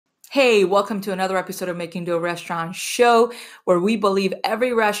Hey, welcome to another episode of Making Dough Restaurant Show, where we believe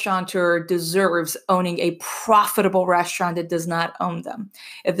every restaurateur deserves owning a profitable restaurant that does not own them.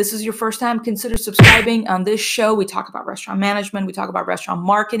 If this is your first time, consider subscribing. On this show, we talk about restaurant management, we talk about restaurant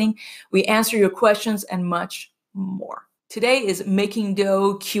marketing, we answer your questions, and much more. Today is Making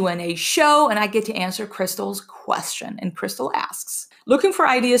Dough Q&A show, and I get to answer Crystal's question. And Crystal asks, looking for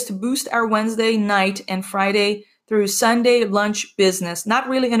ideas to boost our Wednesday night and Friday through Sunday lunch business. Not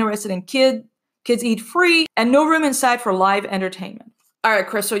really interested in kids eat free, and no room inside for live entertainment. All right,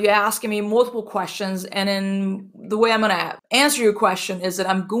 Crystal, you're asking me multiple questions, and in the way I'm going to answer your question is that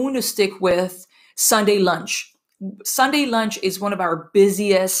I'm going to stick with Sunday lunch. Sunday lunch is one of our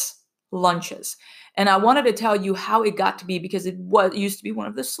busiest lunches. And I wanted to tell you how it got to be because it used to be one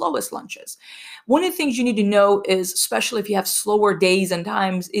of the slowest lunches. One of the things you need to know is, especially if you have slower days and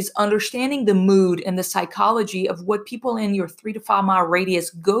times, is understanding the mood and the psychology of what people in your 3 to 5 mile radius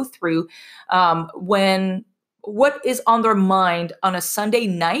go through when what is on their mind on a Sunday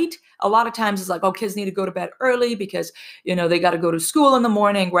night. A lot of times it's like, oh, kids need to go to bed early because, they got to go to school in the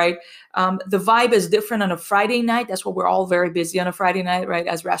morning, right? The vibe is different on a Friday night. That's what we're all very busy on a Friday night, right?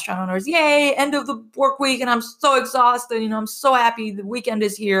 As restaurant owners, yay, end of the work week. And I'm so exhausted. I'm so happy the weekend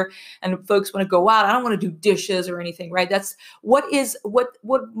is here and folks want to go out. I don't want to do dishes or anything, right? That's what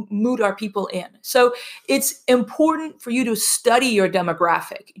mood are people in? So it's important for you to study your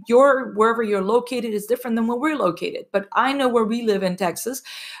demographic. Wherever you're located is different than where we're located. But I know where we live in Texas,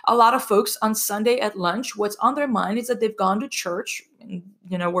 a lot of folks on Sunday at lunch, what's on their mind is that they've gone to church,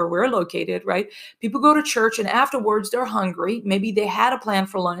 where we're located, right? People go to church and afterwards they're hungry. Maybe they had a plan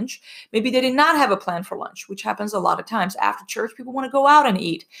for lunch. Maybe they did not have a plan for lunch, which happens a lot of times. After church, people want to go out and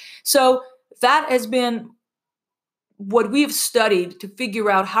eat. So that has been what we've studied to figure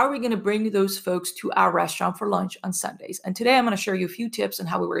out how are we going to bring those folks to our restaurant for lunch on Sundays. And today I'm going to share you a few tips on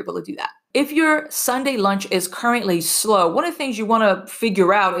how we were able to do that. If your Sunday lunch is currently slow, one of the things you want to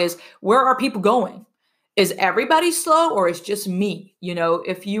figure out is, where are people going? Is everybody slow or is just me?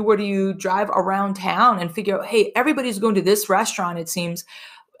 If you were to drive around town and figure out, hey, everybody's going to this restaurant, it seems,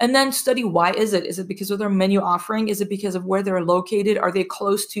 and then study why is it? Is it because of their menu offering? Is it because of where they're located? Are they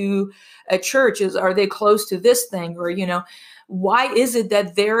close to a church? Are they close to this thing? Or, why is it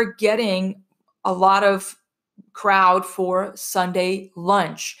that they're getting a lot of crowd for Sunday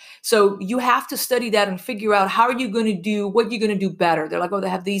lunch? So you have to study that and figure out what you're going to do better. They're like, oh, they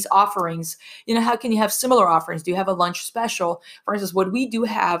have these offerings. How can you have similar offerings? Do you have a lunch special? For instance, what we do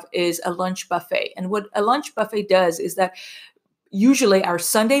have is a lunch buffet. And what a lunch buffet does is that usually our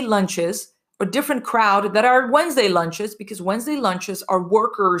Sunday lunches are different crowd that are Wednesday lunches, because Wednesday lunches are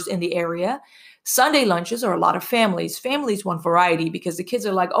workers in the area. Sunday lunches are a lot of families. Families want variety because the kids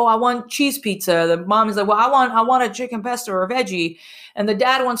are like, oh, I want cheese pizza. The mom is like, well, I want a chicken pesto or a veggie. And the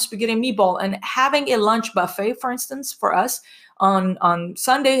dad wants spaghetti and meatball. And having a lunch buffet, for instance, for us on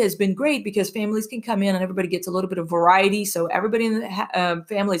Sunday has been great because families can come in and everybody gets a little bit of variety. So everybody in the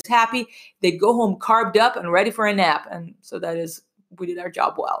family is happy. They go home carved up and ready for a nap. And so we did our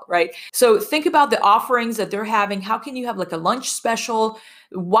job well, right? So think about the offerings that they're having. How can you have like a lunch special?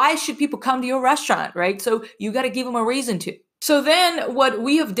 Why should people come to your restaurant, right? So you got to give them a reason to. So then what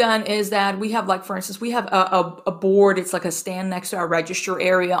we have done is that we have, like, for instance, we have a board. It's like a stand next to our register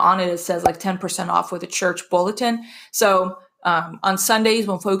area. On it says like 10% off with a church bulletin. So on Sundays,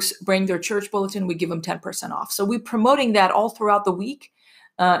 when folks bring their church bulletin, we give them 10% off. So we're promoting that all throughout the week.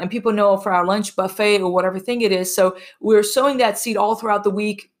 And people know for our lunch buffet or whatever thing it is. So we're sowing that seed all throughout the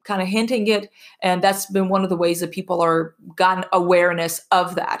week, kind of hinting it. And that's been one of the ways that people are gotten awareness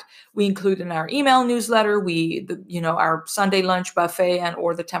of that. We include in our email newsletter, our Sunday lunch buffet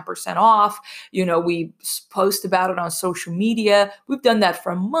or the 10% off. We post about it on social media. We've done that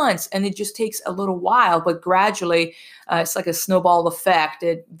for months, and it just takes a little while, but gradually it's like a snowball effect.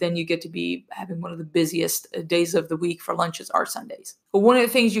 Then you get to be having one of the busiest days of the week for lunches are Sundays. But one of the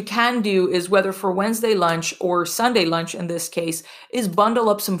things you can do is, whether for Wednesday lunch or Sunday lunch in this case, is bundle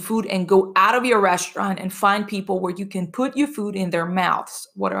up some food and go out of your restaurant and find people where you can put your food in their mouths.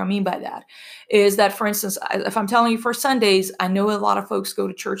 What do I mean by that? Is that, for instance, if I'm telling you for Sundays, I know a lot of folks go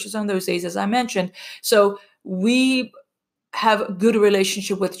to churches on those days, as I mentioned. So we have a good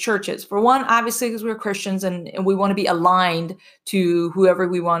relationship with churches. For one, obviously, because we're Christians and we want to be aligned to whoever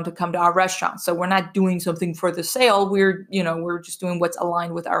we want to come to our restaurant. So we're not doing something for the sale. We're just doing what's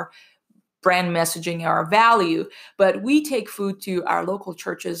aligned with our brand messaging, our value. But we take food to our local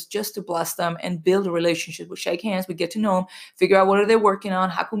churches just to bless them and build a relationship. We shake hands, we get to know them, figure out what are they working on,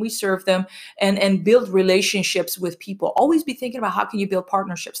 how can we serve them, and build relationships with people. Always be thinking about how can you build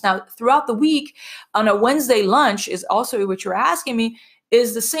partnerships. Now, throughout the week, on a Wednesday lunch is also what you're asking me,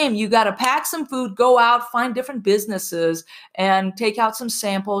 is the same. You got to pack some food, go out, find different businesses and take out some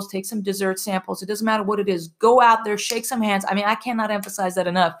samples, take some dessert samples. It doesn't matter what it is. Go out there, shake some hands. I mean, I cannot emphasize that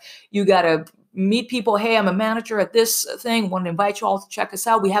enough. You got to meet people. Hey, I'm a manager at this thing. Want to invite you all to check us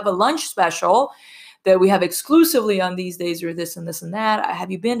out. We have a lunch special that we have exclusively on these days, or this and this and that.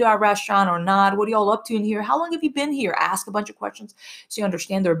 Have you been to our restaurant or not? What are y'all up to in here? How long have you been here? Ask a bunch of questions so you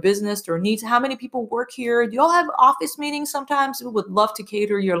understand their business, their needs. How many people work here? Do y'all have office meetings sometimes? We would love to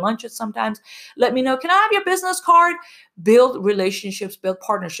cater your lunches sometimes. Let me know. Can I have your business card? Build relationships, build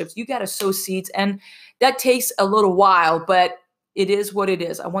partnerships. You got to sow seeds, and that takes a little while, but it is what it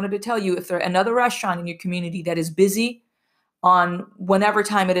is. I wanted to tell you, if there's another restaurant in your community that is busy on whenever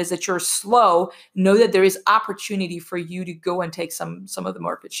time it is that you're slow, know that there is opportunity for you to go and take some of the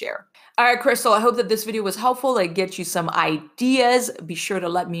market share. All right, Crystal, I hope that this video was helpful. It gets you some ideas. Be sure to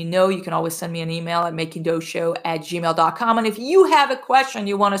let me know. You can always send me an email at makingdough@gmail.com. And if you have a question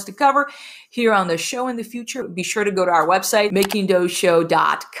you want us to cover here on the show in the future, be sure to go to our website,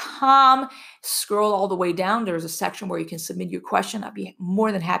 makingdoughshow.com. Scroll all the way down. There's a section where you can submit your question. I'd be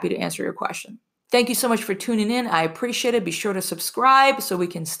more than happy to answer your question. Thank you so much for tuning in. I appreciate it. Be sure to subscribe so we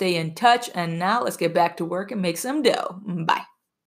can stay in touch. And now let's get back to work and make some dough. Bye.